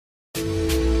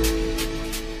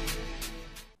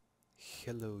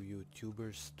Hello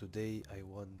YouTubers, today I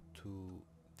want to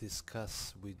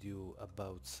discuss with you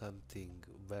about something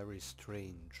very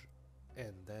strange,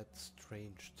 and that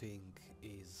strange thing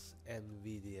is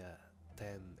Nvidia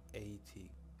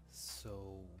 1080.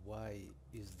 So why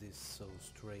is this so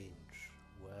strange?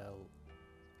 Well,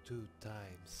 2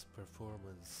 times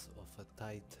performance of a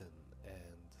Titan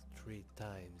and 3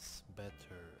 times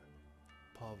better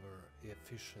power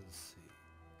efficiency.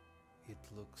 It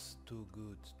looks too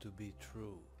good to be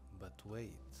true, but wait,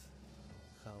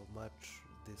 how much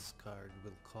this card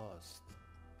will cost?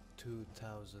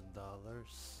 $2,000?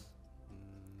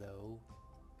 No.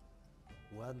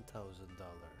 $1,000?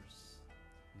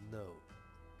 No.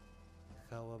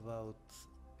 How about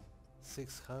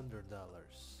 $600?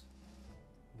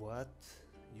 What?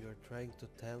 You're trying to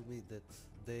tell me that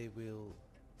they will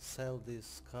sell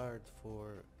this card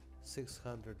for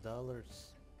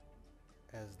 $600?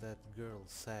 As that girl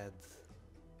said,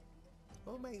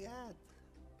 "Oh my god,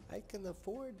 I can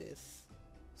afford this."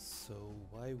 So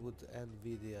why would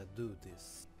Nvidia do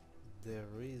this?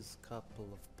 There is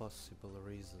couple of possible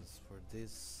reasons for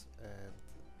this, and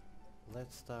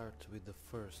let's start with the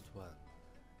first one.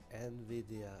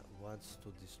 Nvidia wants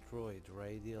to destroy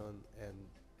Radeon and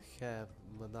have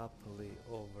monopoly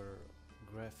over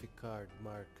graphic card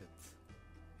market.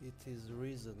 It is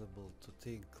reasonable to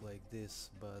think like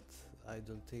this, but I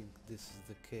don't think this is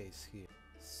the case here.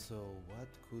 So what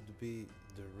could be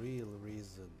the real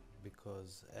reason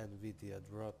because Nvidia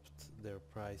dropped their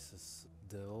prices?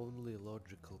 The only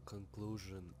logical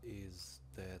conclusion is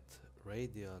that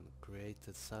Radeon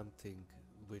created something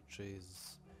which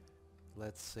is,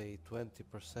 let's say,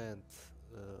 20%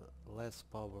 less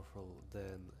powerful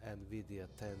than Nvidia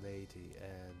 1080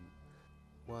 and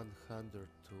 100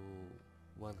 to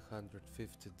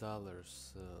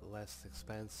 $150 less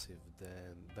expensive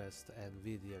than best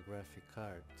Nvidia graphic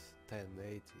card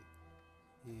 1080.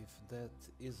 If that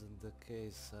isn't the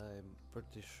case, I'm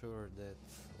pretty sure that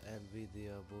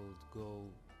Nvidia would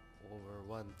go over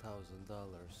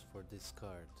 $1,000 for this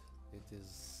card. It is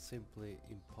simply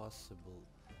impossible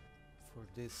for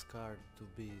this card to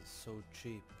be so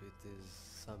cheap. It is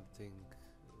something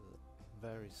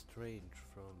very strange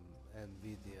from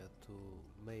Nvidia to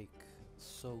make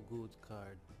so good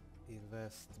card,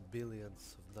 invest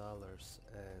billions of dollars,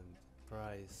 and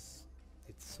price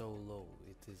it's so low,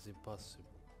 it is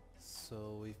impossible.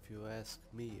 So if you ask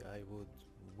me, I would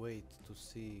wait to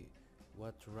see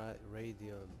what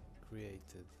Radeon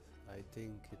created. I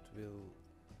think it will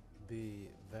be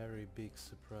very big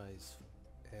surprise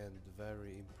and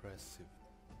very impressive.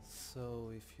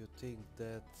 So if you think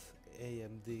that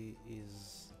AMD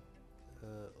is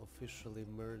officially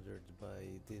murdered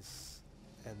by this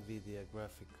Nvidia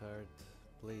graphic card,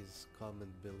 please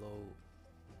comment below,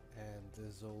 and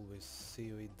as always, see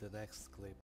you in the next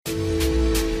clip.